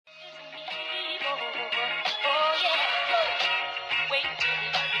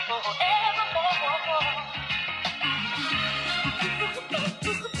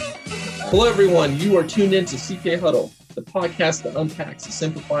Hello, everyone. You are tuned in to CPA Huddle, the podcast that unpacks and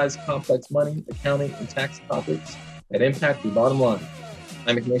simplifies complex money, accounting, and tax topics that impact your bottom line.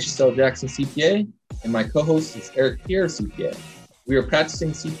 I'm Ignatius L. Jackson, CPA, and my co-host is Eric Pierre, CPA. We are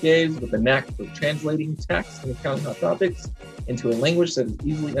practicing CPAs with a knack for translating tax and accounting hot topics into a language that is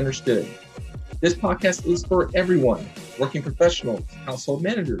easily understood. This podcast is for everyone: working professionals, household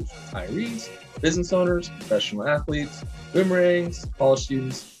managers, retirees, business owners, professional athletes, boomerangs, college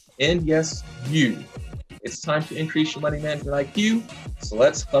students, and yes, you. It's time to increase your money management IQ, so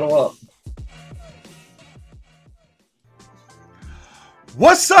let's huddle up.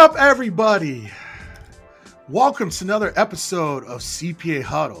 What's up, everybody? Welcome to another episode of CPA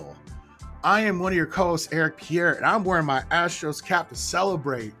Huddle. I am one of your co-hosts, Eric Pierre, and I'm wearing my Astros cap to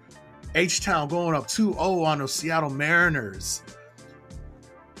celebrate H-Town going up 2-0 on those Seattle Mariners.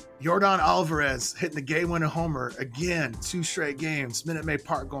 Yordan Alvarez hitting the game-winning homer again, 2 straight games. Minute Maid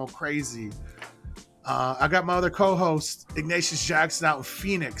Park going crazy. I got my other co-host, Ignatius Jackson, out in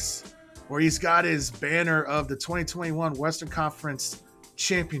Phoenix, where he's got his banner of the 2021 Western Conference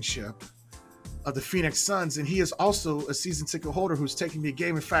Championship of the Phoenix Suns, and he is also a season ticket holder who's taking me a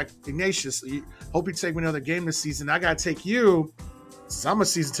game. In fact, Ignatius, hope you take me another game this season. I got to take you, since I'm a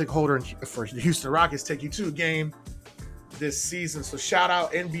season ticket holder for the Houston Rockets, take you to a game this season. So shout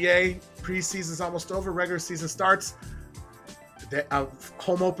out NBA. Preseason's almost over. Regular season starts.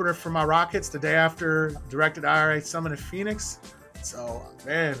 Home opener for my Rockets the day after directed IRA Summit in Phoenix. So,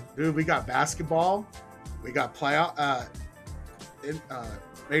 man, dude, we got basketball. We got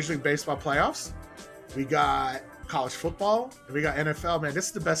Major League Baseball playoffs. We got college football. And we got NFL. Man, this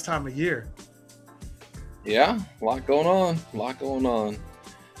is the best time of year. Yeah, a lot going on.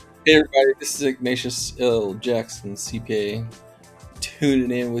 Hey, everybody, this is Ignatius L. Jackson, CPA, tuning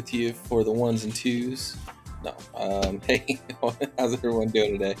in with you for the ones and twos. Hey, how's everyone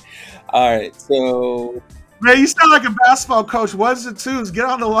doing today? All right, so... Man, you sound like a basketball coach. Ones and twos, get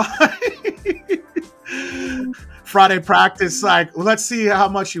on the line. Friday practice, like, well, let's see how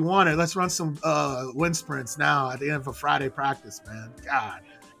much you want it. Let's run some wind sprints now at the end of a Friday practice, man. God.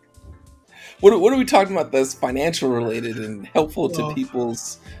 What are we talking about that's financial related and helpful to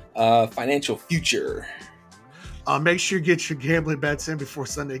people's financial future? Make sure you get your gambling bets in before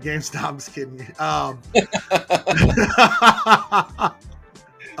Sunday games. No, I'm just kidding.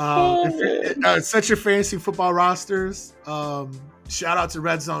 Set your fantasy football rosters. Shout out to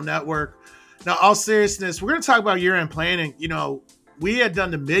Red Zone Network. Now, all seriousness, we're going to talk about year-end planning. You know, we had done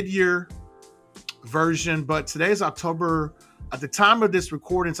the mid-year version, but today's October. At the time of this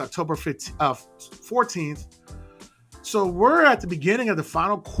recording, it's October 14th. So we're at the beginning of the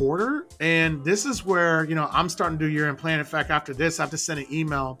final quarter, and this is where, you know, I'm starting to do year-end plan. In fact, after this, I have to send an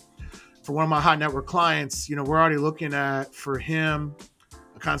email for one of my high network clients. You know, we're already looking at, for him,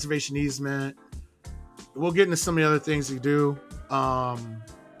 a conservation easement. We'll get into some of the other things we do.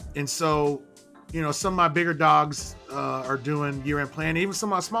 And so, you know, some of my bigger dogs are doing year-end plan, even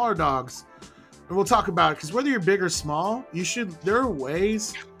some of my smaller dogs. And we'll talk about it, because whether you're big or small, there are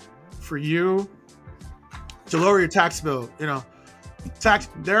ways for you to lower your tax bill. You know,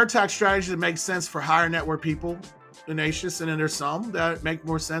 there are tax strategies that make sense for higher net worth people, Ignatius, and then there's some that make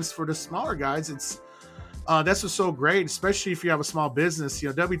more sense for the smaller guys. That's what's so great, especially if you have a small business. You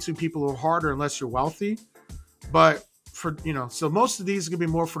know, W-2 people are harder unless you're wealthy. But so most of these are gonna be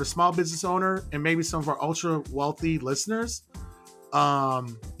more for the small business owner and maybe some of our ultra wealthy listeners that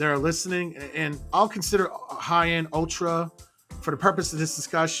are listening. And I'll consider high-end ultra for the purpose of this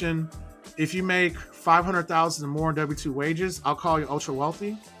discussion. If you make $500,000 or more in W-2 wages, I'll call you ultra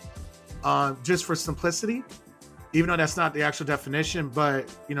wealthy, just for simplicity, even though that's not the actual definition. But,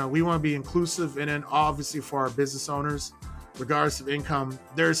 you know, we want to be inclusive. And then obviously for our business owners, regardless of income,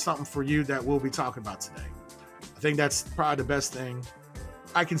 there's something for you that we'll be talking about today. I think that's probably the best thing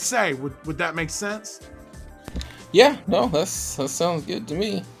I can say. Would that make sense? Yeah, no, that sounds good to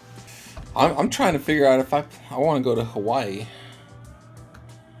me. I'm trying to figure out if I want to go to Hawaii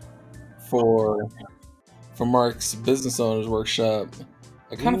for Mark's business owners workshop.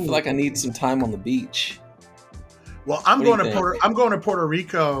 I kind of feel like I need some time on the beach. Well, I'm going to Puerto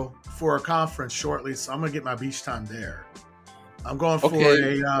Rico for a conference shortly, so I'm going to get my beach time there. I'm going for an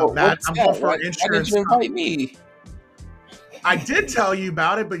insurance. Why did you invite me? I did tell you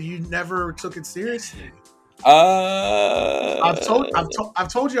about it, but you never took it seriously. I've told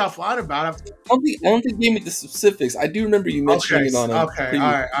you offline about it. I don't think you gave me the specifics. I do remember you mentioning it on a previous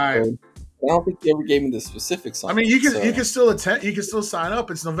episode. I don't think you ever gave me the specifics on it. I mean, you can still attend. You can still sign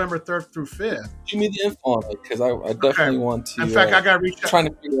up. It's November 3rd through 5th. Give me the info on it, because I definitely want to. In fact, I got reached out. Trying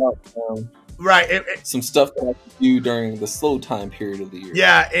to figure out. Right. some stuff that I could do during the slow time period of the year.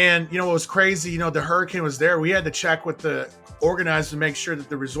 Yeah, and you know what was crazy? You know, the hurricane was there. We had to check with the organizer to make sure that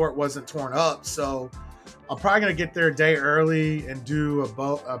the resort wasn't torn up. So I'm probably gonna get there a day early and do a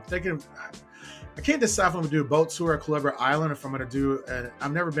boat. I'm thinking I can't decide if I'm gonna do a boat tour at Culebra Island, or if I'm gonna do.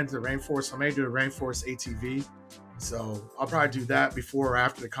 I've never been to the rainforest, so I may do a rainforest ATV. So I'll probably do that before or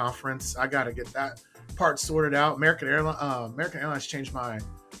after the conference. I got to get that part sorted out. American Airlines changed my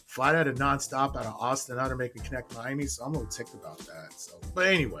flight out of nonstop out of Austin. Now they're making connect Miami, so I'm a little ticked about that. So, but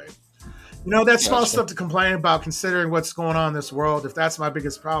anyway, you know, that's small stuff to complain about considering what's going on in this world. If that's my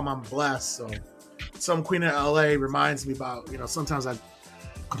biggest problem, I'm blessed. So, some queen of LA reminds me about, you know, sometimes I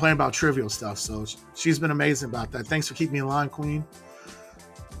complain about trivial stuff. So she's been amazing about that. Thanks for keeping me in line, Queen.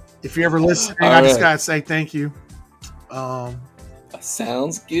 If you're ever listening, I just gotta say thank you.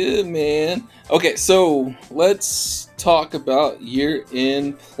 Sounds good, man. Okay, so let's talk about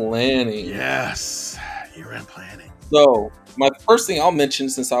year-end planning. Yes, year-end planning. So my first thing I'll mention,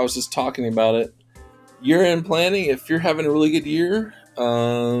 since I was just talking about it, year-end planning, if you're having a really good year,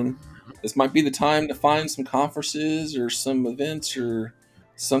 this might be the time to find some conferences or some events or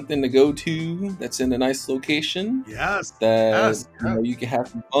something to go to that's in a nice location. Yes. That you know, you can have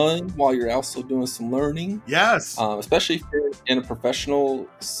some fun while you're also doing some learning. Yes. Especially if you're in a professional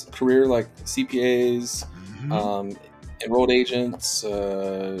career like CPAs, enrolled agents,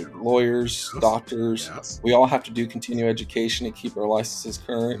 lawyers, doctors. Yes. We all have to do continuing education to keep our licenses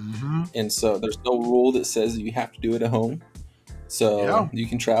current. And so there's no rule that says that you have to do it at home. So you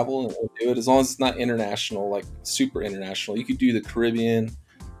can travel and do it as long as it's not international, like super international. You could do the Caribbean,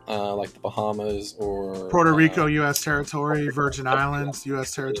 like the Bahamas or Puerto Rico, U.S. territory, Virgin Islands,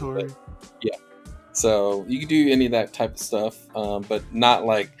 U.S. territory. Yeah. So you could do any of that type of stuff, but not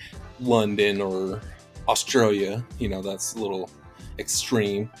like London or Australia. You know, that's a little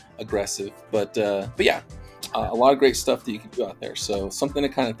extreme, aggressive. But yeah, a lot of great stuff that you can do out there. So something to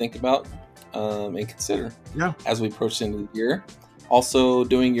kind of think about and consider as we approach the end of the year. Also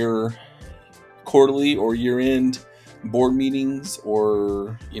doing your quarterly or year-end board meetings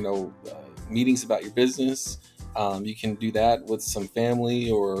or, you know, meetings about your business. You can do that with some family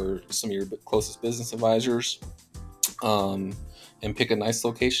or some of your closest business advisors, and pick a nice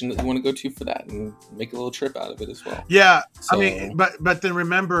location that you want to go to for that and make a little trip out of it as well. Yeah. So, I mean, but then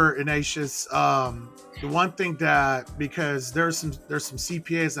remember, Ignatius, the one thing that, because there's some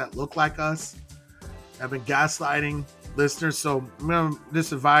CPAs that look like us, have been gaslighting listeners. So I'm going to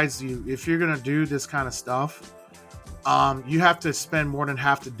just advise you, if you're going to do this kind of stuff, you have to spend more than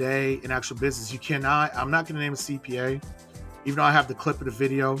half the day in actual business. You cannot, I'm not going to name a CPA, even though I have the clip of the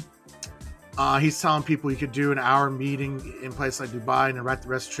video. He's telling people you could do an hour meeting in place like Dubai and then write the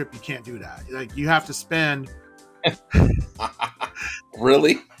rest of the trip. You can't do that. Like, you have to spend.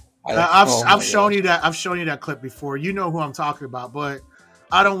 Really? I've shown you that. I've shown you that clip before. You know who I'm talking about, but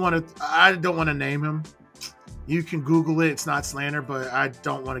I don't want to name him. You can Google it. It's not slander, but I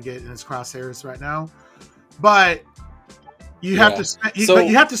don't want to get in his crosshairs right now. But you have to spend.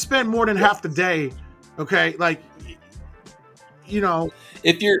 You have to spend more than half the day. Okay, like, you know,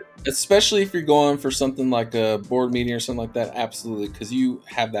 especially if you're going for something like a board meeting or something like that, absolutely, because you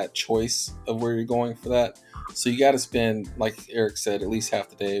have that choice of where you're going for that. So you got to spend, like Eric said, at least half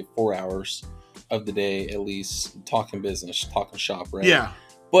the day, 4 hours of the day at least, talking business, talking shop, right? Yeah.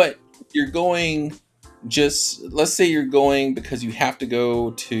 But you're going, let's say you're going because you have to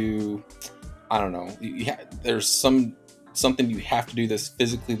go to, I don't know, there's something you have to do that's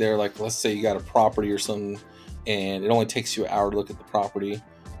physically there. Like, let's say you got a property or something, and it only takes you an hour to look at the property.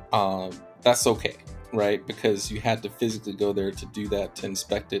 That's okay, right? Because you had to physically go there to do that, to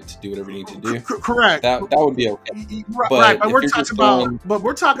inspect it, to do whatever you need to do. Correct. That would be okay. Right, but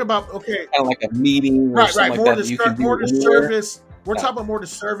we're talking about okay, kind of like a meeting or something like that. You can do more to service. We're talking about more to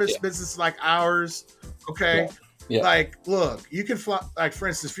service business like ours. Okay. Yeah. Like, look, you can fly. Like, for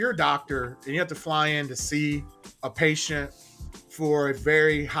instance, if you're a doctor and you have to fly in to see a patient for a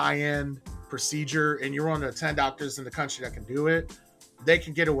very high-end procedure, and you're one of the 10 doctors in the country that can do it, they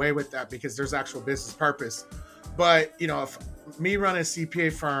can get away with that because there's actual business purpose. But, you know, if me running a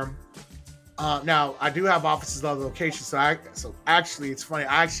CPA firm, now I do have offices in other locations. So actually, it's funny.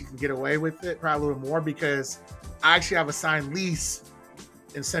 I actually can get away with it probably a little more because I actually have a signed lease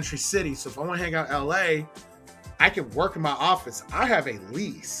in Century City. So if I want to hang out in LA, I can work in my office. I have a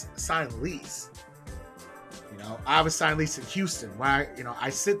signed lease. You know, I have a signed lease in Houston. I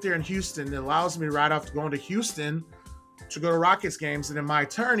sit there in Houston. It allows me right off to go into Houston to go to Rockets games. And then my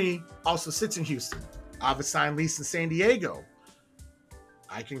attorney also sits in Houston. I have a signed lease in San Diego.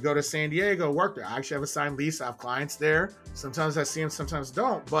 I can go to San Diego, work there. I actually have a signed lease. I have clients there. Sometimes I see them, sometimes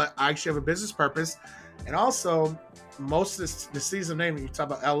don't. But I actually have a business purpose. And also, most of the season name, you talk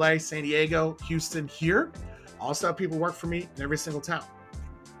about LA, San Diego, Houston, here. I also have people work for me in every single town.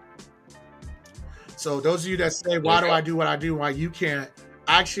 So those of you that say, why do I do what I do, why you can't?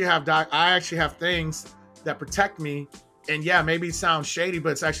 I actually have things that protect me. And yeah, maybe it sounds shady,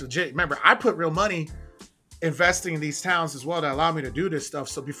 but it's actually legit. Remember, I put real money investing in these towns as well that allow me to do this stuff.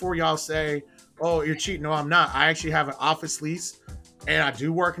 So before y'all say, oh, you're cheating, no, I'm not. I actually have an office lease, and I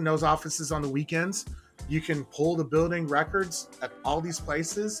do work in those offices on the weekends. You can pull the building records at all these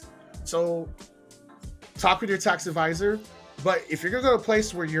places. So talk with your tax advisor. But if you're going to go to a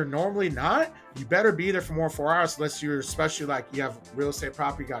place where you're normally not, you better be there for more than 4 hours, unless you're, especially like you have real estate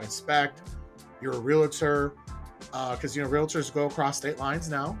property, you got to inspect, you're a realtor, because, realtors go across state lines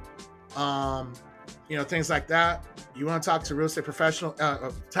now. Things like that. You want to talk to a real estate professional,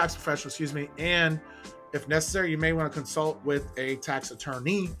 tax professional, and if necessary, you may want to consult with a tax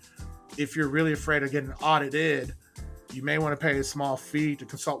attorney. If you're really afraid of getting audited, you may want to pay a small fee to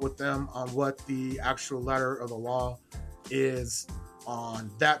consult with them on what the actual letter of the law is on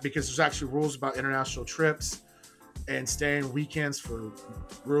that, because there's actually rules about international trips and staying weekends for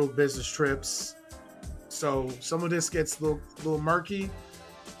real business trips. So some of this gets a little murky,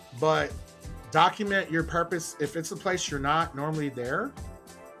 but document your purpose. If it's a place you're not normally there,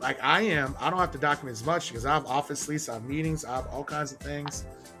 like I am, I don't have to document as much because I have office lease, I have meetings, I have all kinds of things.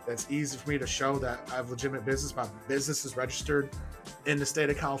 That's easy for me to show that I have legitimate business. My business is registered in the state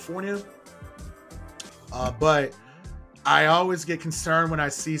of California. But I always get concerned when I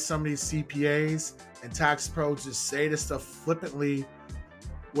see some of these CPAs and tax pros just say this stuff flippantly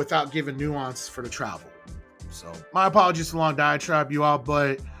without giving nuance for the travel. So my apologies for the long diatribe, you all,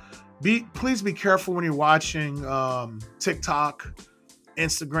 but please be careful when you're watching TikTok,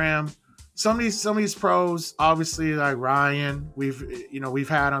 Instagram. Some of these pros, obviously, like Ryan, we've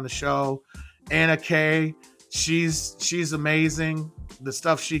had on the show. Anna Kay, she's amazing. The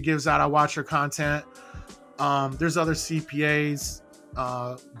stuff she gives out, I watch her content. There's other CPAs.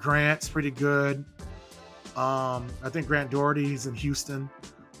 Grant's pretty good. I think Grant Doherty, he's in Houston.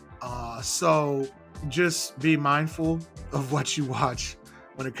 So just be mindful of what you watch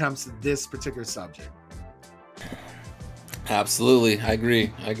when it comes to this particular subject. Absolutely. I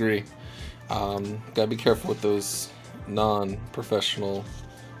agree. Gotta be careful with those non-professional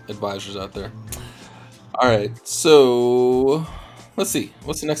advisors out there. All right. So let's see.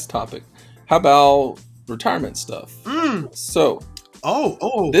 What's the next topic? How about retirement stuff? So,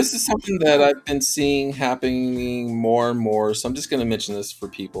 this is something that I've been seeing happening more and more. So I'm just going to mention this for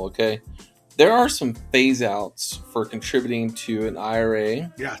people. Okay. There are some phase outs for contributing to an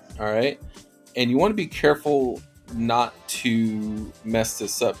IRA. Yeah. All right. And you want to be careful not to mess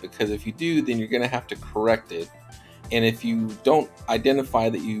this up, because if you do, then you're going to have to correct it. And if you don't identify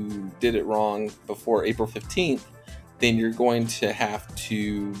that you did it wrong before April 15th, then you're going to have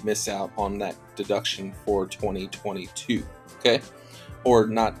to miss out on that deduction for 2022. Okay. Or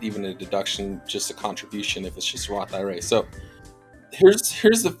not even a deduction, just a contribution if it's just a Roth IRA. So here's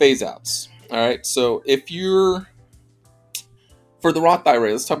the phase outs. All right. So for the Roth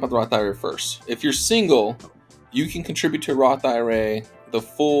IRA, let's talk about the Roth IRA first. If you're single, you can contribute to a Roth IRA the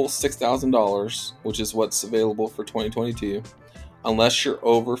full $6,000, which is what's available for 2022, unless you're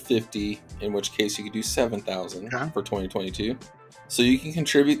over 50, in which case you could do $7,000 for 2022. So you can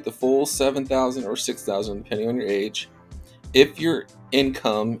contribute the full $7,000 or $6,000 depending on your age, if your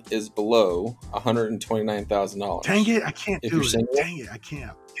income is below $129,000. Dang it, I can't if do you're it. single, Dang it, I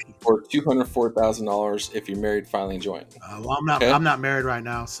can't. Or $204,000 if you're married, filing joint. Well, I'm not married right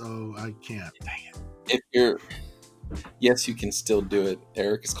now, so I can't. Dang it. Yes, you can still do it,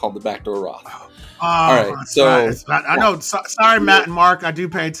 Eric. It's called the backdoor Roth. All right, so I know. Sorry, Matt and Mark. I do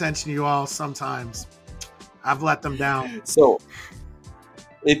pay attention to you all sometimes. I've let them down. So,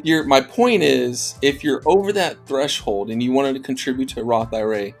 my point is, if you're over that threshold and you wanted to contribute to a Roth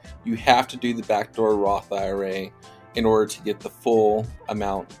IRA, you have to do the backdoor Roth IRA in order to get the full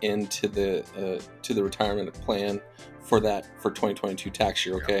amount into the retirement plan for 2022 tax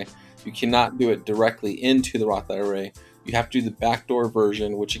year. Okay. You cannot do it directly into the Roth IRA. You have to do the backdoor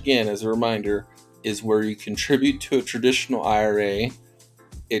version, which again, as a reminder, is where you contribute to a traditional IRA.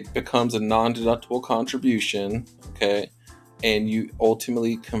 It becomes a non-deductible contribution, okay? And you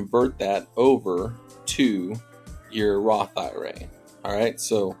ultimately convert that over to your Roth IRA. All right,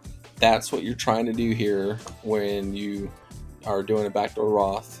 so that's what you're trying to do here when you are doing a backdoor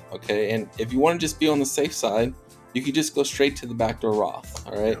Roth, okay? And if you want to just be on the safe side, you can just go straight to the backdoor Roth,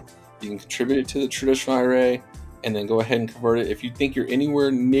 all right? You can contribute it to the traditional IRA, and then go ahead and convert it. If you think you're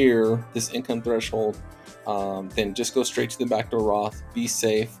anywhere near this income threshold, then just go straight to the backdoor Roth. Be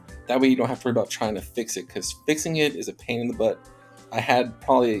safe. That way you don't have to worry about trying to fix it, because fixing it is a pain in the butt. I had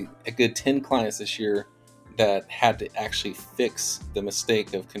probably a good 10 clients this year that had to actually fix the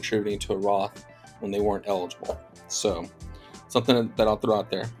mistake of contributing to a Roth when they weren't eligible. So something that I'll throw out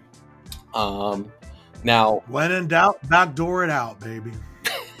there. Now, when in doubt, backdoor it out, baby.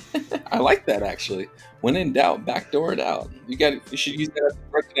 I like that, actually. When in doubt, backdoor it out. You should use that as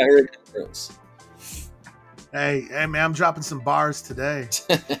a direct IRA conference. Hey, man, I'm dropping some bars today.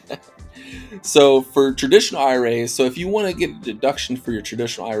 So for traditional IRAs, so if you want to get a deduction for your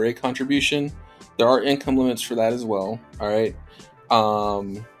traditional IRA contribution, there are income limits for that as well. All right.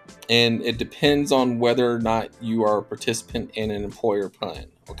 And it depends on whether or not you are a participant in an employer plan.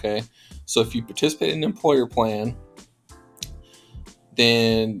 Okay. So if you participate in an employer plan,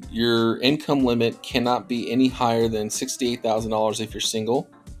 then your income limit cannot be any higher than $68,000 if you're single,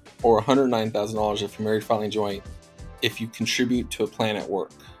 or $109,000 if you're married filing joint, if you contribute to a plan at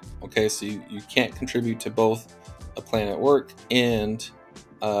work. Okay, so you can't contribute to both a plan at work and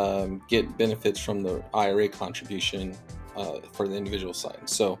get benefits from the IRA contribution for the individual side.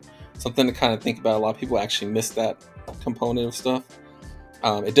 So something to kind of think about. A lot of people actually miss that component of stuff.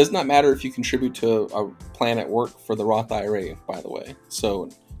 It does not matter if you contribute to a plan at work for the Roth IRA, by the way. So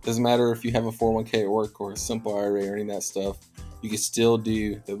it doesn't matter if you have a 401k at work or a simple IRA or any of that stuff. You can still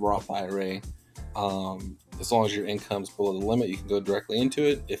do the Roth IRA. As long as your income's below the limit, you can go directly into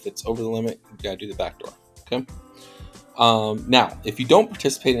it. If it's over the limit, you gotta do the backdoor. Okay. Now, if you don't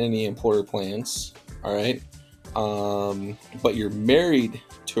participate in any employer plans, all right, but you're married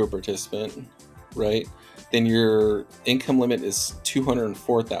to a participant, right, then your income limit is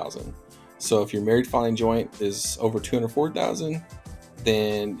 $204,000. So if your married filing joint is over $204,000,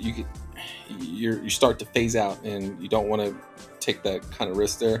 then you start to phase out, and you don't want to take that kind of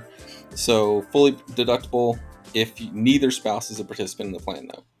risk there. So fully deductible if neither spouse is a participant in the plan,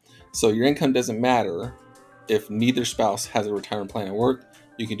 though. So your income doesn't matter if neither spouse has a retirement plan at work.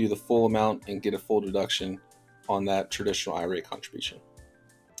 You can do the full amount and get a full deduction on that traditional IRA contribution.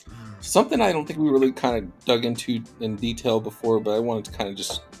 Something I don't think we really kind of dug into in detail before, but I wanted to kind of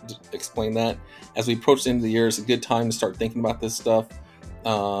just explain that. As we approach the end of the year, it's a good time to start thinking about this stuff.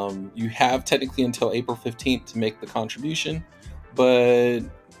 You have technically until April 15th to make the contribution, but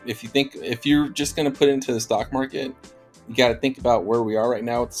if you're just going to put it into the stock market, you got to think about where we are right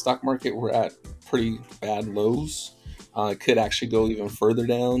now with the stock market. We're at pretty bad lows. It could actually go even further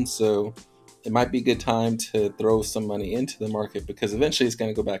down. So it might be a good time to throw some money into the market, because eventually it's going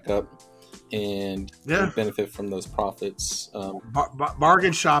to go back up and benefit from those profits.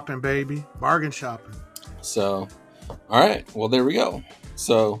 Bargain shopping, baby. Bargain shopping. So, all right. Well, there we go.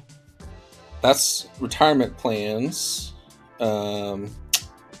 So that's retirement plans.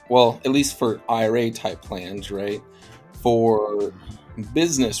 Well, at least for IRA type plans, right? For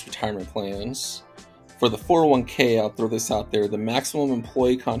business retirement plans, for the 401k, I'll throw this out there. The maximum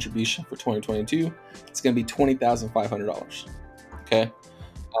employee contribution for 2022 is going to be $20,500. Okay.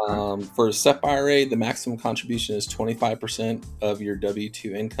 For a SEP IRA, the maximum contribution is 25% of your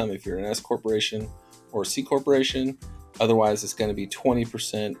W-2 income if you're an S corporation or a C corporation. Otherwise, it's going to be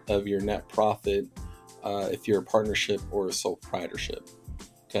 20% of your net profit if you're a partnership or a sole proprietorship.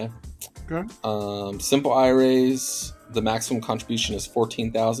 Okay. Simple IRAs, the maximum contribution is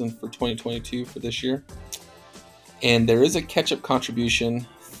 $14,000 for 2022 for this year. And there is a catch-up contribution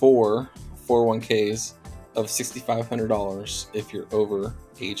for 401ks of $6,500 if you're over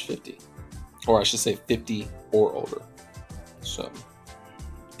age 50. Or I should say 50 or older. So,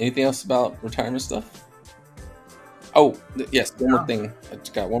 anything else about retirement stuff? Oh, yes, one more thing. I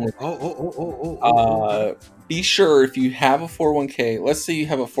just got one more thing. Be sure if you have a 401k, let's say you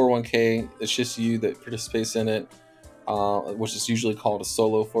have a 401k, it's just you that participates in it, which is usually called a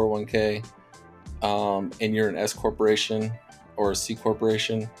solo 401k, and you're an S corporation or a C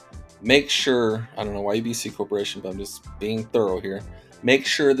corporation, make sure, I don't know why you'd be a C corporation, but I'm just being thorough here. Make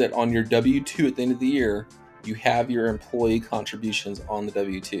sure that on your W-2 at the end of the year, you have your employee contributions on the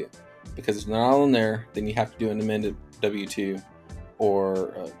W-2. Because if it's not on there, then you have to do an amended W-2,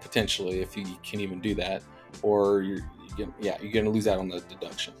 or potentially, if you can even do that, or you're going to lose out on the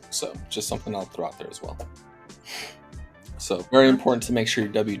deduction. So just something I'll throw out there as well. So very important to make sure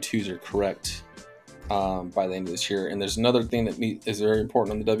your W-2s are correct by the end of this year. And there's another thing that is very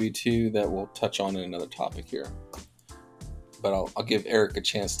important on the W-2 that we'll touch on in another topic here. But I'll give Eric a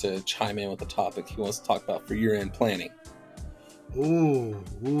chance to chime in with the topic he wants to talk about for year-end planning.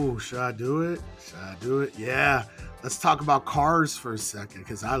 Ooh, should I do it? Yeah. Let's talk about cars for a second,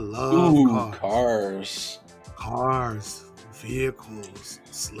 because I love cars. Cars, vehicles,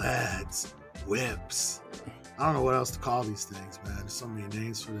 sleds, whips. I don't know what else to call these things, man. There's so many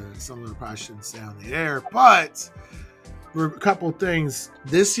names for them. Some of them probably shouldn't say on the air, but a couple of things.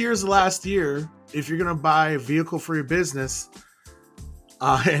 This year's the last year. If you're going to buy a vehicle for your business,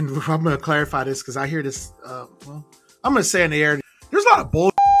 and I'm going to clarify this because I hear this, I'm going to say in the air, there's a lot of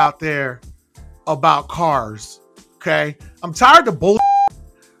bull out there about cars, okay? I'm tired of bull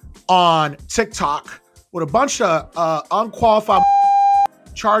on TikTok with a bunch of unqualified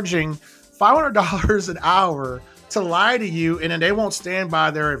charging $500 an hour to lie to you, and then they won't stand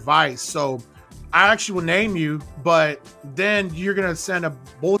by their advice. So I actually will name you, but then you're going to send a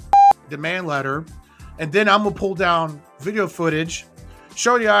bull demand letter, and then I'm going to pull down video footage,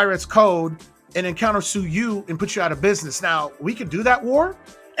 show the IRS code, and then counter sue you and put you out of business. Now, we can do that war,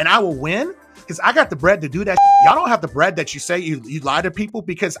 and I will win because I got the bread to do that. Y'all don't have the bread that you say you lie to people,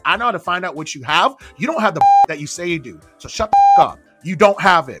 because I know how to find out what you have. You don't have the that you say you do. So shut the up. You don't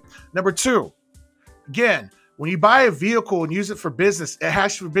have it. Number two, again, when you buy a vehicle and use it for business, it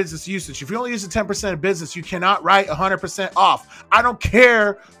has for business usage. If you only use it 10% of business, you cannot write 100% off. I don't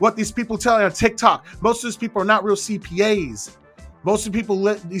care what these people tell you on TikTok. Most of these people are not real CPAs. Most of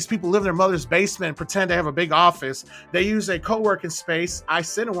these people live in their mother's basement and pretend they have a big office. They use a co-working space. I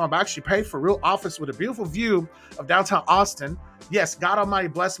sit in one, but I actually pay for a real office with a beautiful view of downtown Austin. Yes, God Almighty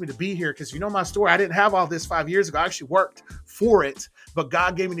blessed me to be here, because you know my story. I didn't have all this 5 years ago. I actually worked for it, but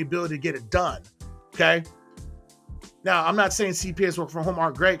God gave me the ability to get it done. Okay. Now, I'm not saying CPAs work from home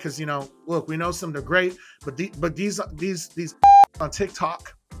aren't great, because, you know, look, we know some of them are great, but these on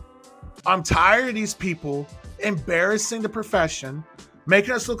TikTok, I'm tired of these people embarrassing the profession,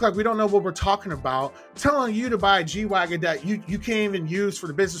 making us look like we don't know what we're talking about, telling you to buy a G-Wagon that you can't even use for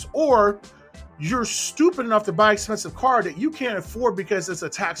the business, or you're stupid enough to buy an expensive car that you can't afford because it's a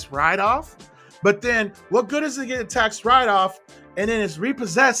tax write-off. But then what good is it to get a tax write-off and then it's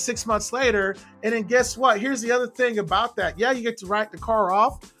repossessed 6 months later? And then guess what? Here's the other thing about that. Yeah, you get to write the car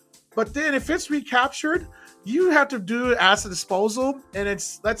off, but then if it's recaptured, you have to do asset disposal. And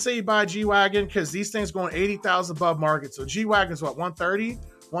it's, let's say you buy a G-Wagon, because these things going 80,000 above market. So G-Wagon is what, 130,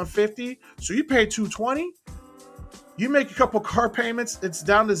 150? So you pay 220. You make a couple car payments, it's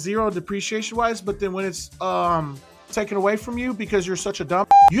down to zero depreciation wise, but then when it's taken away from you because you're such a dumb,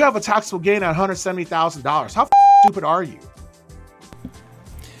 you have a taxable gain at $170,000. How stupid are you?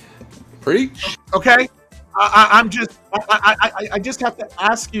 Preach. Okay, I just have to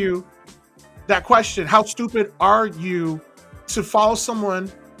ask you that question. How stupid are you to follow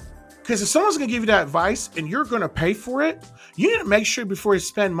someone? Because if someone's going to give you that advice and you're going to pay for it, you need to make sure before you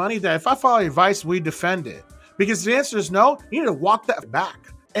spend money that if I follow your advice, we defend it. Because the answer is no, you need to walk that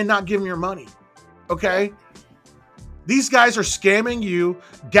back and not give them your money. Okay? These guys are scamming you,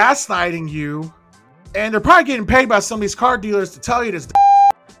 gaslighting you, and they're probably getting paid by some of these car dealers to tell you this.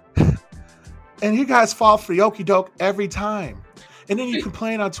 And you guys fall for the okie doke every time. And then you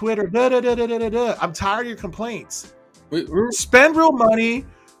complain on Twitter. I'm tired of your complaints. Spend real money.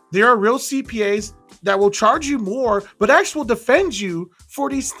 There are real CPAs that will charge you more, but actually will defend you for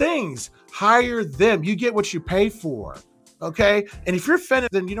these things. Hire them. You get what you pay for. Okay? And if you're offended,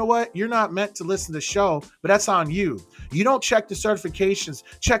 then you know what? You're not meant to listen to the show, but that's on you. You don't check the certifications,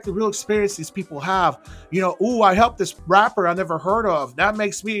 check the real experience these people have. You know, ooh, I helped this rapper I never heard of. That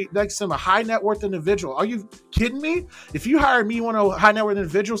makes him a high net worth individual. Are you kidding me? If you hire me, one of the high net worth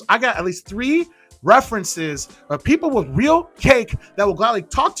individuals, I got at least 3 references of people with real cake that will gladly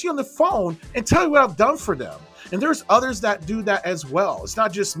talk to you on the phone and tell you what I've done for them. And there's others that do that as well. It's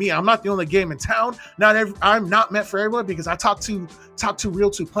not just me. I'm not the only game in town. I'm not meant for everyone, because I talk to real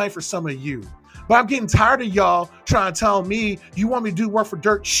to play for some of you. But I'm getting tired of y'all trying to tell me you want me to do work for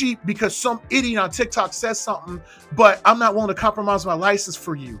dirt cheap because some idiot on TikTok says something, but I'm not willing to compromise my license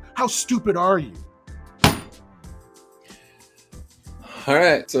for you. How stupid are you? All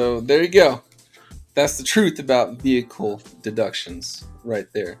right, so there you go. That's the truth about vehicle deductions right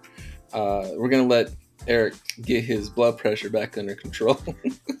there. We're going to let Eric get his blood pressure back under control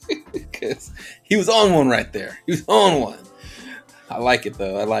because he was on one right there. He was on one. I like it,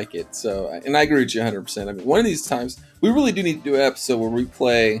 though. I like it. So, and I agree with you 100%. I mean, one of these times, we really do need to do an episode where we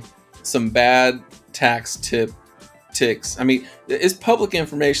play some bad tax ticks. I mean, it's public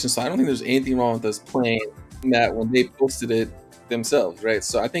information, so I don't think there's anything wrong with us playing that when they posted it themselves, right?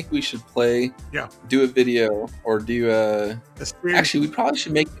 So I think we should do a video or do actually, we probably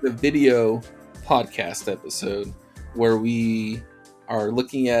should make it a video podcast episode where we are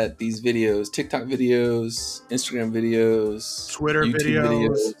looking at these videos, TikTok videos, Instagram videos, Twitter YouTube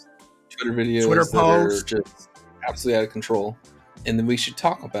videos, Twitter videos, Twitter posts, that are just absolutely out of control. and then we should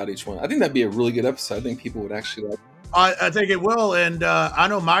talk about each one. I think that'd be a really good episode. I think people would actually like. I think it will, and I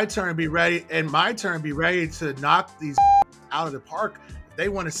know my turn be ready, to knock these out of the park. If they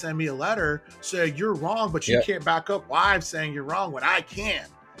want to send me a letter saying you're wrong, but you can't back up why I'm saying you're wrong when I can.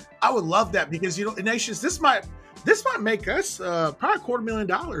 I would love that, because nations, this might make us probably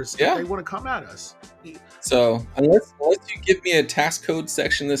 $250,000 if they want to come at us. So unless you give me a tax code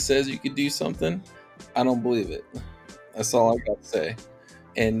section that says you could do something, I don't believe it. That's all I got to say.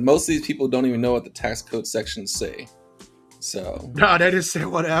 And most of these people don't even know what the tax code sections say. So no, they just say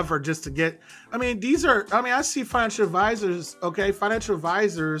whatever just to get. I see financial advisors,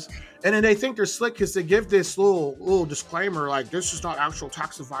 and then they think they're slick because they give this little disclaimer like, this is not actual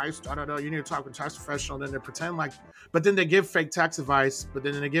tax advice. You need to talk with a tax professional. Then they pretend like, but then they give fake tax advice. But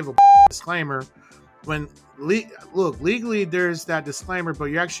then they give a disclaimer. When legally there's that disclaimer, but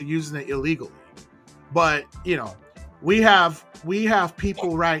you're actually using it illegally. But we have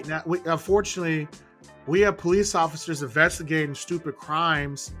people right now. Unfortunately, we have police officers investigating stupid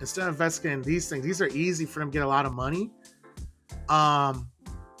crimes instead of investigating these things. These are easy for them to get a lot of money.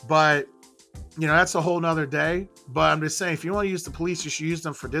 But that's a whole nother day. But I'm just saying, if you want to use the police, you should use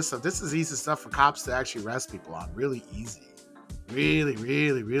them for this stuff. This is easy stuff for cops to actually arrest people on. Really easy. Really,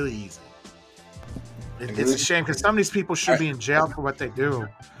 really, really easy. It's a shame because some of these people should be in jail for what they do.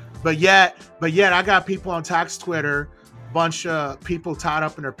 But yet I got people on tax Twitter, bunch of people tied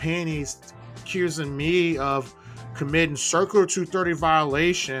up in their panties, accusing me of committing Circular 230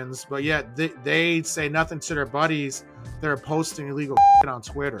 violations, but yet they say nothing to their buddies. They're posting illegal shit on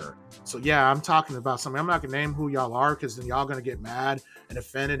Twitter. So yeah, I'm talking about something. I'm not gonna name who y'all are, because then y'all gonna get mad and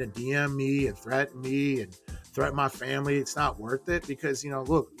offended and DM me and threaten me and threaten my family. It's not worth it, because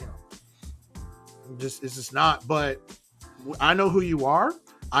it's just not. But I know who you are.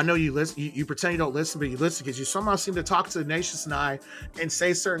 I know you listen. You pretend you don't listen, but you listen because you somehow seem to talk to the Nations and I and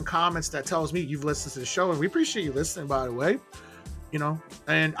say certain comments that tells me you've listened to the show, and we appreciate you listening, by the way.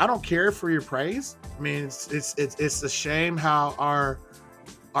 And I don't care for your praise. I mean, it's a shame how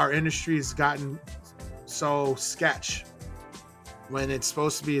our industry has gotten so sketch when it's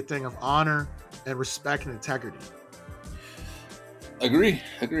supposed to be a thing of honor and respect and integrity. Agree.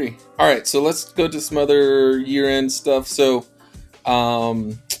 All right, so let's go to some other year-end stuff. So,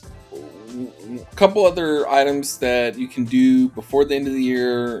 a couple other items that you can do before the end of the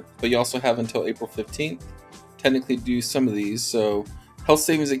year, but you also have until April 15th. Technically do some of these. So, health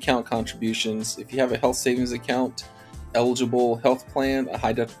savings account contributions. If you have a health savings account, eligible health plan, a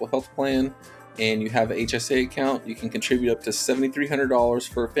high deductible health plan, and you have an HSA account, you can contribute up to $7,300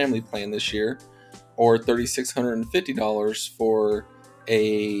 for a family plan this year, or $3,650 for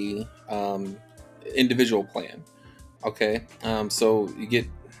a individual plan. Okay, so you get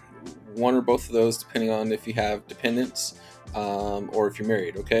one or both of those depending on if you have dependents or if you're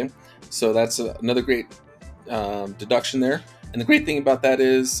married. Okay, so that's another great deduction there. And the great thing about that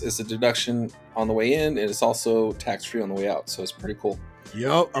is it's a deduction on the way in, and it's also tax-free on the way out. So it's pretty cool.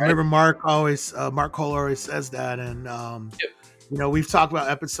 Yep, I remember Mark Cole always says that, and we've talked about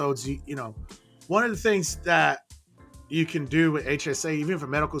episodes. One of the things that you can do with HSA, even for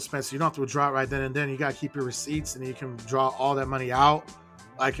medical expenses, you don't have to withdraw it right then and then. You got to keep your receipts, and you can draw all that money out.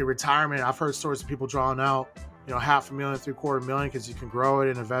 Like in retirement, I've heard stories of people drawing out, $500,000, $750,000, because you can grow it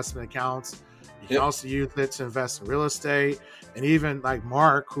in investment accounts. You can also use it to invest in real estate. And even like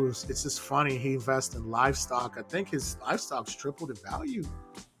Mark, it's just funny, he invests in livestock. I think his livestock's tripled in value.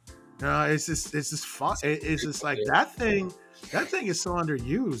 It's just fun. It's just like that thing is so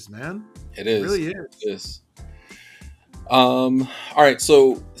underused, man. It is. It really is. It is. All right,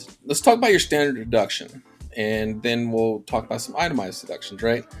 so let's talk about your standard deduction, and then we'll talk about some itemized deductions,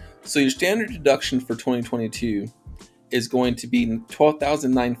 right? So your standard deduction for 2022 is going to be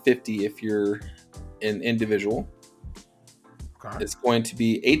 $12,950 if you're an individual. Okay. It's going to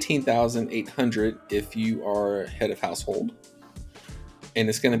be $18,800 if you are head of household, and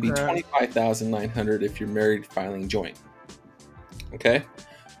it's going to be $25,900 if you're married filing joint. Okay.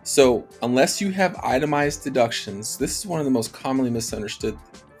 So unless you have itemized deductions, this is one of the most commonly misunderstood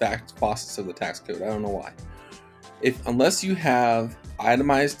facets of the tax code. I don't know why. Unless you have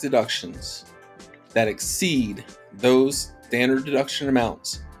itemized deductions that exceed those standard deduction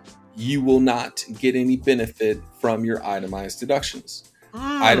amounts, you will not get any benefit from your itemized deductions.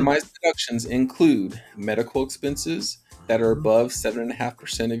 Itemized deductions include medical expenses that are above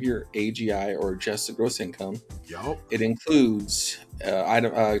 7.5% of your AGI or adjusted gross income. Yep. It includes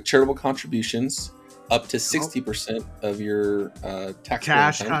charitable contributions up to 60% of your tax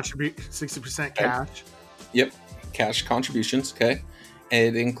cash contribution, 60% cash. Yep, cash contributions. Okay,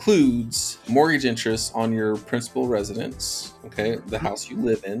 It includes mortgage interest on your principal residence, okay, the house you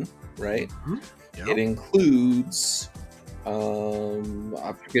live in, right? Mm-hmm. Yep. It includes,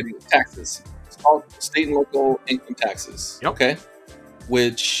 I'm forgetting, taxes. It's called state and local income taxes, Yep. okay,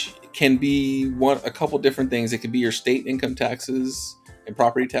 which can be a couple different things. It could be your state income taxes and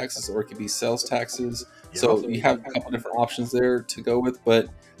property taxes, or it could be sales taxes. Yep. So you have a couple different options there to go with, but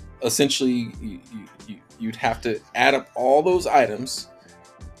essentially you'd have to add up all those items,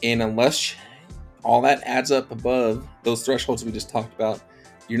 and unless all that adds up above those thresholds we just talked about,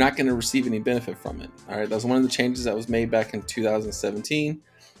 you're not going to receive any benefit from it. All right, that was one of the changes that was made back in 2017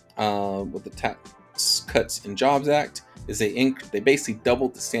 with the Tax Cuts and Jobs Act. Is they basically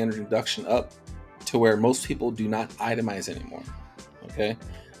doubled the standard deduction up to where most people do not itemize anymore. Okay,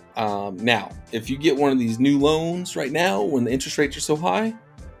 now if you get one of these new loans right now when the interest rates are so high,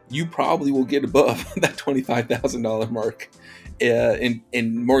 you probably will get above that $25,000 mark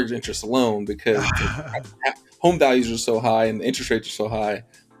in mortgage interest alone, because home values are so high and the interest rates are so high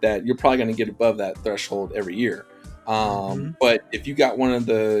that you're probably going to get above that threshold every year. But if you got one of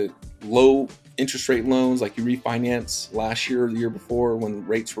the low interest rate loans, like you refinance last year or the year before when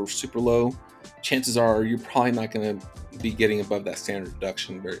rates were super low, chances are you're probably not going to be getting above that standard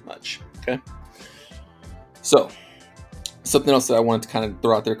deduction very much. Okay. So something else that I wanted to kind of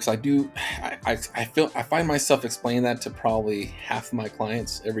throw out there, because I find myself explaining that to probably half of my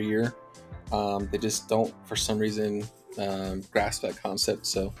clients every year. They just don't, for some reason, grasp that concept.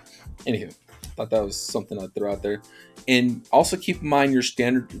 So anywho, I thought that was something I'd throw out there. And also keep in mind your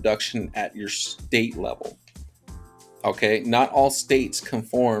standard deduction at your state level. Okay, not all states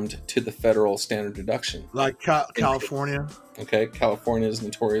conformed to the federal standard deduction. Like California. Okay, California is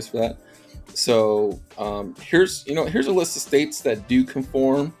notorious for that. So here's a list of states that do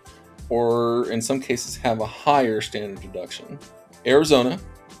conform, or in some cases have a higher standard deduction: Arizona,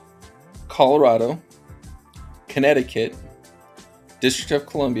 Colorado, Connecticut, District of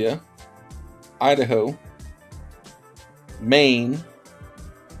Columbia, Idaho, Maine,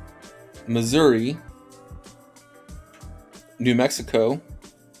 Missouri, New Mexico,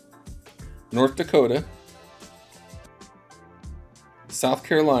 North Dakota, South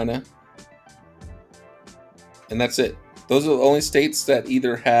Carolina, and that's it. Those are the only states that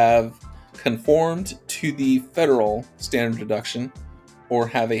either have conformed to the federal standard deduction or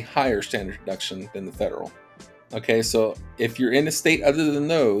have a higher standard deduction than the federal. Okay, so if you're in a state other than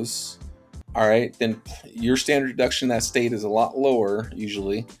those, all right, then your standard deduction in that state is a lot lower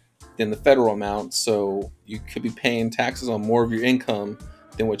usually than the federal amount. So you could be paying taxes on more of your income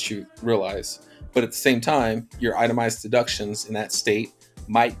than what you realize. But at the same time, your itemized deductions in that state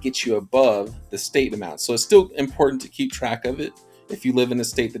might get you above the state amount. So it's still important to keep track of it if you live in a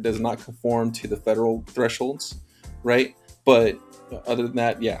state that does not conform to the federal thresholds, right? But other than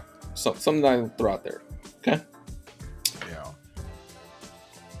that, yeah, so something I'll throw out there. Okay. Yeah.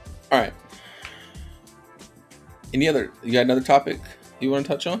 All right. You got another topic you want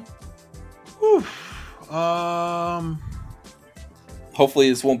to touch on? Whew. Hopefully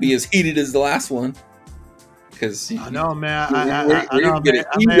this won't be as heated as the last one, because I know, man. We're going to get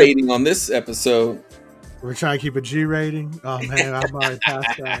an E rating on this episode. We're trying to keep a G rating. Oh man, I'm already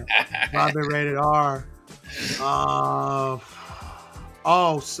past that. I've been rated R.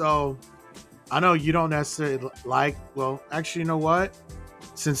 So I know you don't necessarily like. Well, actually, you know what?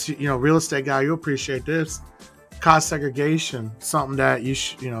 Since you know real estate guy, you appreciate this. Cost segregation, something that you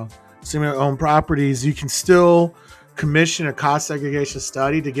should, single own properties, you can still commission a cost segregation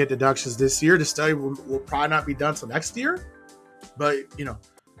study to get deductions this year. The study will probably not be done till next year, but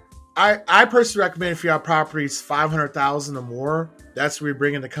I personally recommend if you have properties 500,000 or more, that's where we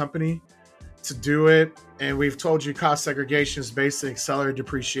bring in the company to do it. And we've told you cost segregation is basically accelerated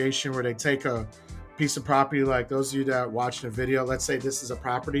depreciation, where they take a piece of property, like those of you that are watching the video, let's say this is a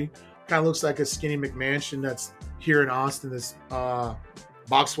property, kind of looks like a skinny McMansion that's here in Austin. This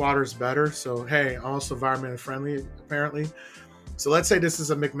box water is better. So, hey, also environmentally friendly, apparently. So let's say this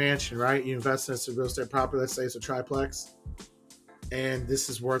is a McMansion, right? You invest in a real estate property. Let's say it's a triplex, and this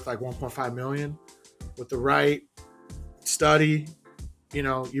is worth like 1.5 million. With the right study, you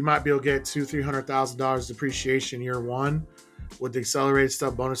might be able to get $200,000-$300,000 depreciation year one with the accelerated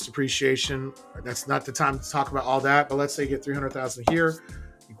stuff, bonus depreciation. That's not the time to talk about all that, but let's say you get $300,000 here.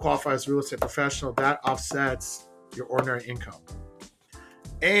 You qualify as a real estate professional. That offsets your ordinary income.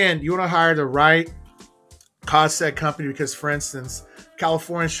 And you want to hire the right cost seg company, because, for instance,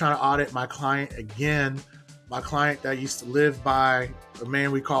 California's trying to audit my client again. My client that used to live by a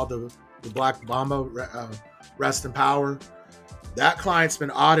man we call the Black Mamba, rest in power. That client's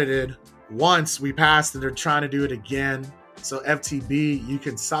been audited once. We passed, and they're trying to do it again. So FTB, you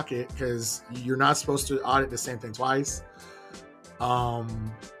can suck it because you're not supposed to audit the same thing twice.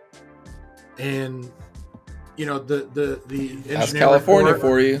 And you know the that's California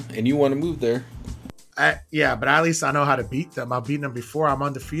for you, and you want to move there. Yeah, but at least I know how to beat them. I've beaten them before. I'm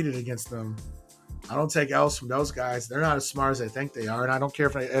undefeated against them. I don't take L's from those guys. They're not as smart as they think they are, and I don't care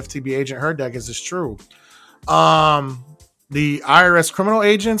if an FTB agent heard that because it's true. The IRS criminal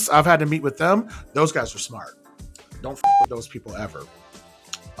agents, I've had to meet with them. Those guys are smart. Don't f with those people ever.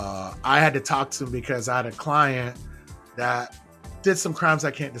 I had to talk to them because I had a client that did some crimes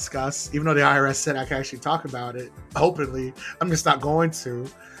I can't discuss, even though the IRS said I can actually talk about it openly. I'm just not going to.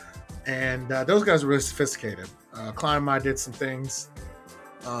 And those guys are really sophisticated. A client of mine did some things.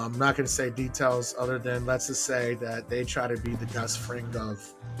 I'm not going to say details other than let's just say that they try to be the Gus Fring of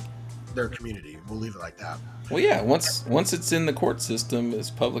their community. We'll leave it like that. Well, yeah. Once it's in the court system,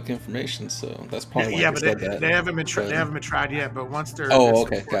 it's public information. So that's probably why they haven't been they haven't been tried yet. But once they're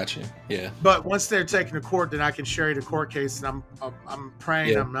okay, gotcha. Yeah. But once they're taken to court, then I can share the court case, and I'm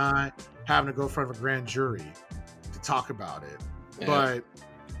praying I'm not having to go in front of a grand jury to talk about it. Yeah.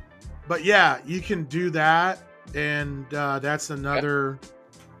 But yeah, you can do that, and that's another. Yeah.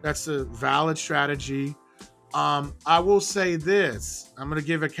 That's a valid strategy. I will say this. I'm going to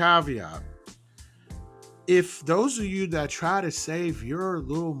give a caveat. If those of you that try to save your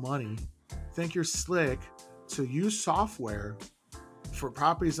little money think you're slick to use software for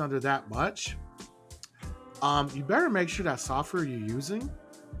properties under that much, you better make sure that software you're using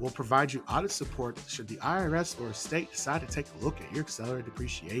will provide you audit support should the IRS or a state decide to take a look at your accelerated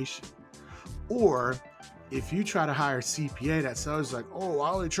depreciation. Or if you try to hire a CPA that sells like, oh,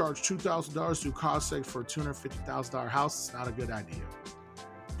 I only charge $2,000 to cost seg for a $250,000 house, it's not a good idea.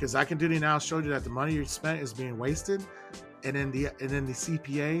 Because I can do the analysis, show you that the money you spent is being wasted, and then the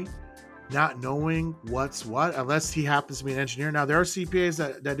CPA not knowing what's what, unless he happens to be an engineer. Now there are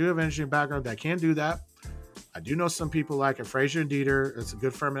CPAs that do have an engineering background that can do that. I do know some people like a Frazier and Dieter. It's a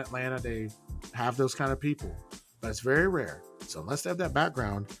good firm in Atlanta. They have those kind of people, but it's very rare. So unless they have that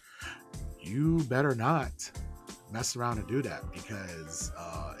background, you better not mess around and do that because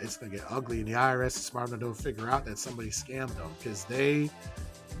it's going to get ugly. And the IRS is smart enough to figure out that somebody scammed them because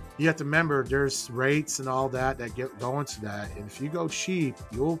you have to remember there's rates and all that go into that. And if you go cheap,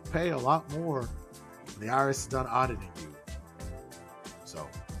 you'll pay a lot more when the IRS is done auditing you. So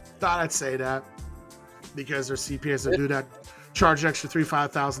thought I'd say that because there's CPAs that do that, charge extra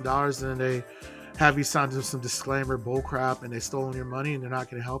 $3,000-$5,000 and then they have you sign some disclaimer bullcrap and they stolen your money and they're not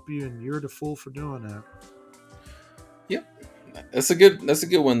going to help you and you're the fool for doing that. Yep. That's a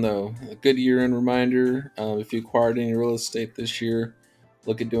good one though. A good year-end reminder. If you acquired any real estate this year,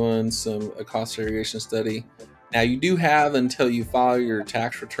 look at doing a cost segregation study. Now you do have until you file your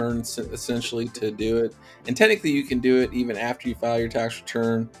tax return essentially to do it. And technically you can do it even after you file your tax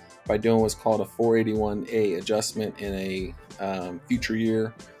return by doing what's called a 481A adjustment in a future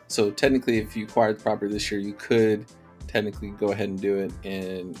year. So technically, if you acquired the property this year, you could technically go ahead and do it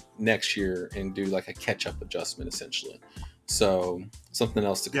in next year and do like a catch-up adjustment, essentially. So something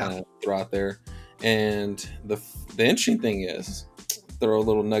else to kind of throw out there. And the interesting thing is, throw a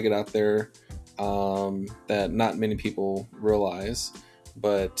little nugget out there that not many people realize.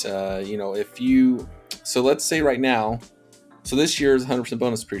 But so let's say right now, so this year is 100%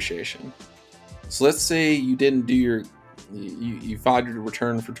 bonus depreciation. So let's say you didn't do you filed your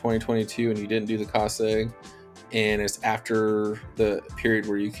return for 2022 and you didn't do the cost seg, and it's after the period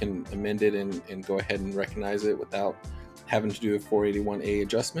where you can amend it and go ahead and recognize it without having to do a 481A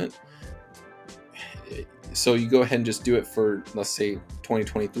adjustment. So you go ahead and just do it for, let's say,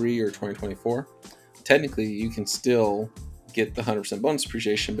 2023 or 2024. Technically, you can still get the 100% bonus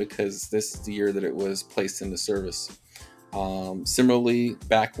depreciation because this is the year that it was placed into service. Similarly,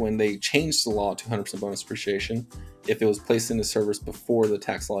 back when they changed the law to 100% bonus depreciation, if it was placed into service before the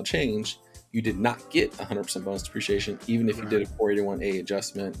tax law changed, you did not get 100% bonus depreciation, even if you did a 481A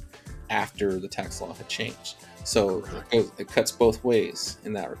adjustment after the tax law had changed. So it cuts both ways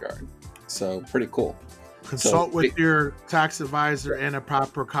in that regard. So pretty cool. Consult with your tax advisor and a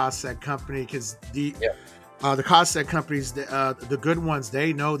proper cost seg company because the cost seg companies, the good ones,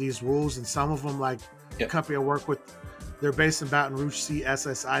 they know these rules, and some of them, like the company I work with, they're based in Baton Rouge,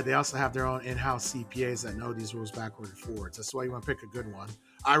 CSSI. They also have their own in-house CPAs that know these rules backward and forwards. That's why you want to pick a good one.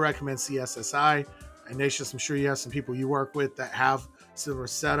 I recommend CSSI. And Nation, I'm sure you have some people you work with that have similar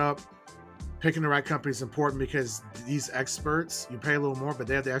setup. Picking the right company is important because these experts, you pay a little more, but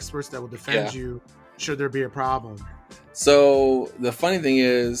they have the experts that will defend you should there be a problem. So the funny thing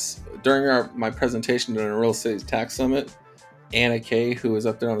is, during my presentation during a real estate tax summit, Anna Kay, who was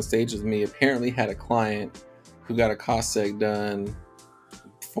up there on the stage with me, apparently had a client who got a cost seg done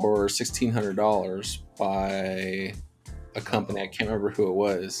for $1,600 by a company. I can't remember who it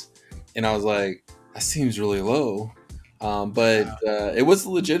was, and I was like, that seems really low. But it was a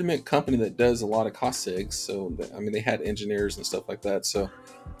legitimate company that does a lot of cost segs. So I mean, they had engineers and stuff like that. So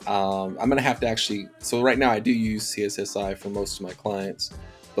I'm gonna have to actually. So right now, I do use CSSI for most of my clients,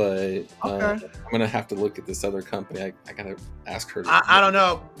 but I'm gonna have to look at this other company. I gotta ask her. I don't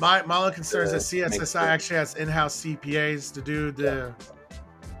know. My only concern is that CSSI actually has in-house CPAs to do the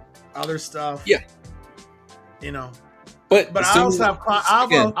other stuff. Yeah, you know. But I also have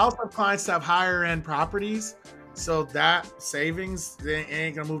clients that have higher end properties, so that savings they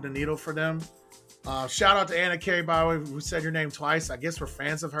ain't gonna move the needle for them. Shout out to Anna Kay, by the way, who said your name twice. I guess we're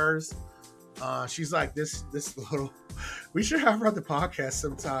fans of hers. She's like this little. We should have her on the podcast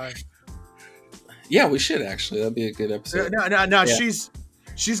sometime. Yeah, we should actually. That'd be a good episode. No. Yeah.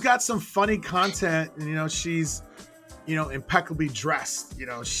 She's got some funny content, and she's impeccably dressed.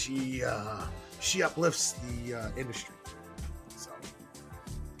 She uplifts the industry.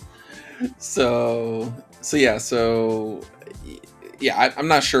 So I'm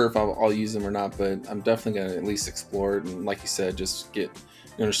not sure if I'll use them or not, but I'm definitely gonna at least explore it, and like you said, just get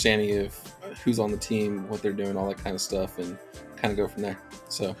an understanding of who's on the team, what they're doing, all that kind of stuff, and kind of go from there.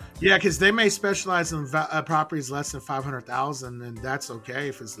 So yeah, because they may specialize in properties less than 500,000, and that's okay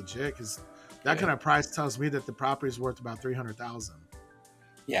if it's legit, because that kind of price tells me that the property is worth about 300,000.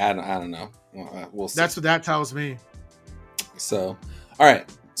 Yeah, I don't know. We'll see. That's what that tells me. So, all right.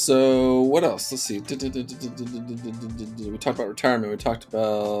 So what else? Let's see. We talked about retirement. We talked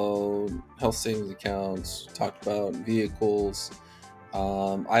about health savings accounts. We talked about vehicles,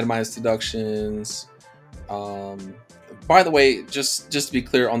 itemized deductions. By the way, just to be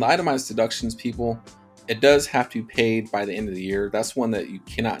clear, on the itemized deductions, people, it does have to be paid by the end of the year. That's one that you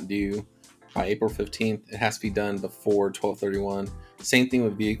cannot do by April 15th. It has to be done before 12/31. Same thing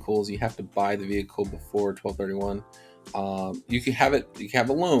with vehicles. You have to buy the vehicle before 12/31. You can have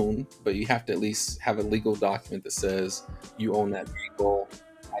a loan, but you have to at least have a legal document that says you own that vehicle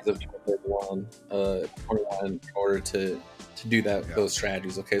as of 12/31 in order to do those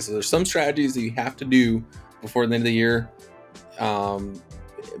strategies. Okay, so there's some strategies that you have to do before the end of the year,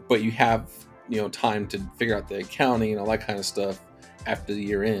 but you have time to figure out the accounting and all that kind of stuff after the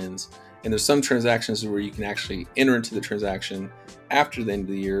year ends. And there's some transactions where you can actually enter into the transaction after the end of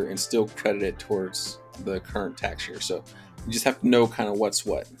the year and still credit it towards the current tax year. So you just have to know kind of what's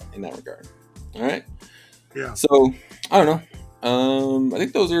what in that regard. All right. Yeah. So I don't know. I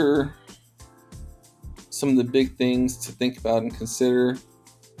think those are some of the big things to think about and consider.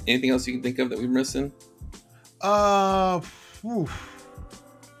 Anything else you can think of that we're missing? I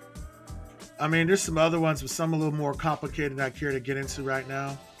mean, there's some other ones, but some a little more complicated than I care to get into right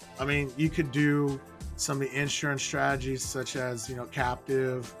now. I mean, you could do some of the insurance strategies, such as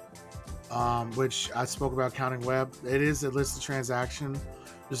captive, which I spoke about. Counting Web. It is a listed transaction.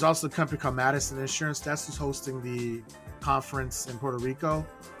 There's also a company called Madison Insurance that's just hosting the conference in Puerto Rico.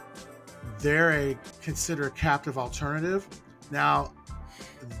 They're considered a captive alternative. Now,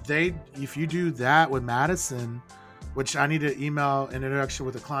 if you do that with Madison, which I need to email an introduction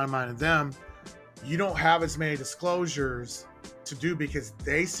with a client of mine and them, you don't have as many disclosures to do because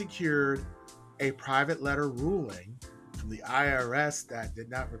they secured a private letter ruling from the IRS that did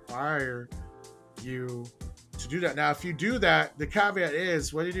not require you to do that. Now, if you do that, the caveat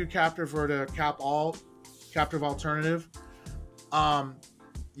is whether you do captive or the captive alternative,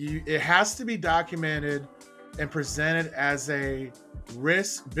 it has to be documented and presented as a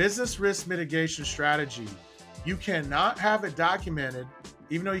business risk mitigation strategy. You cannot have it documented,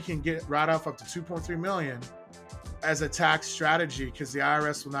 even though you can get right off up to $2.3 million as a tax strategy, because the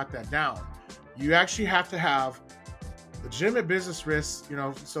IRS will knock that down. You actually have to have legitimate business risks.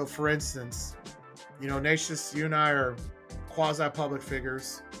 So for instance, Nacious, you and I are quasi-public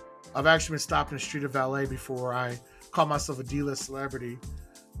figures. I've actually been stopped in the street of LA before I call myself a D-list celebrity.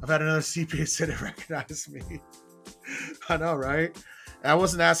 I've had another CPA say they recognize me. I know, right? And I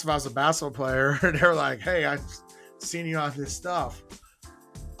wasn't asked if I was a basketball player. They're like, hey, I've seen you on this stuff.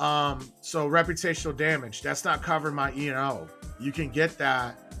 So reputational damage, that's not covered by E&O. You can get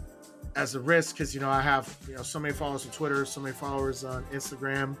that as a risk because, I have, so many followers on Twitter, so many followers on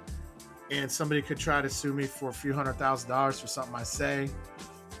Instagram, and somebody could try to sue me for a few $100,000 for something I say.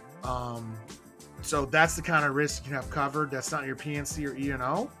 So that's the kind of risk you can have covered. That's not your PNC or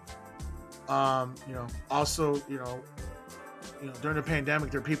E&O. Also, during the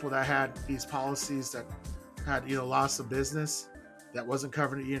pandemic, there are people that had these policies that had, loss of business that wasn't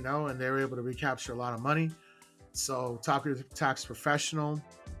covered in E&O, and they were able to recapture a lot of money. So talk to a tax professional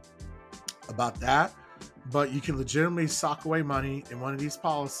about that. but you can legitimately sock away money in one of these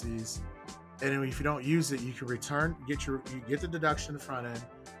policies. And then if you don't use it, you can you get the deduction in the front end,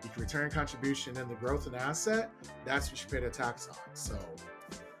 you can return contribution, and the growth in the asset, that's what you pay the tax on. So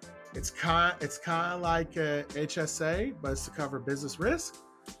it's kind of like a HSA, but it's to cover business risk.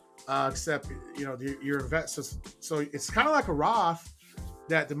 Except, your investors. So it's kind of like a Roth,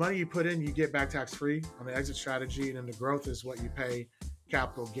 that the money you put in, you get back tax free on the exit strategy, and then the growth is what you pay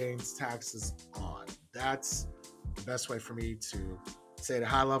capital gains taxes on. That's the best way for me to say at a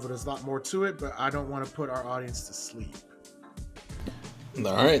high level. There's a lot more to it, but I don't want to put our audience to sleep.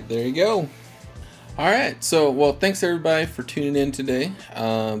 All right, there you go. All right, so, well, thanks everybody for tuning in today.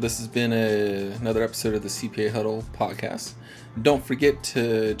 This has been another episode of the CPA Huddle podcast. Don't forget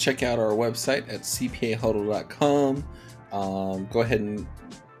to check out our website at cpahuddle.com. Go ahead and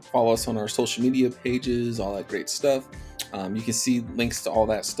follow us on our social media pages, all that great stuff. You can see links to all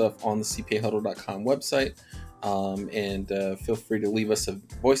that stuff on the cpahuddle.com website. And feel free to leave us a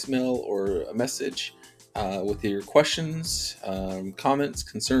voicemail or a message with your questions, comments,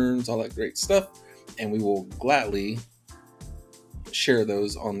 concerns, all that great stuff. And we will gladly share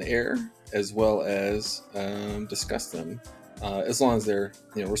those on the air, as well as discuss them, as long as they're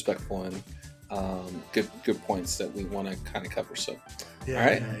respectful and good points that we want to kind of cover. So, all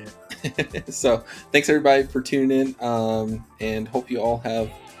right. Yeah. So, thanks everybody for tuning in, and hope you all have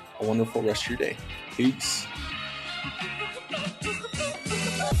a wonderful rest of your day. Peace.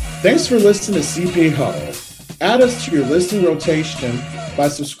 Thanks for listening to CPA Huddle. Add us to your listening rotation by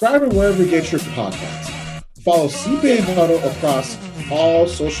subscribing wherever you get your podcast. Follow CPA Huddle across all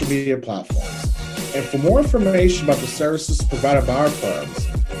social media platforms. And for more information about the services provided by our firms,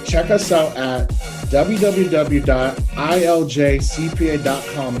 check us out at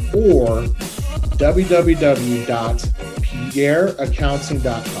www.iljcpa.com or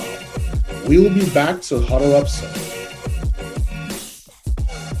www.pierreaccounting.com. We will be back to huddle up soon.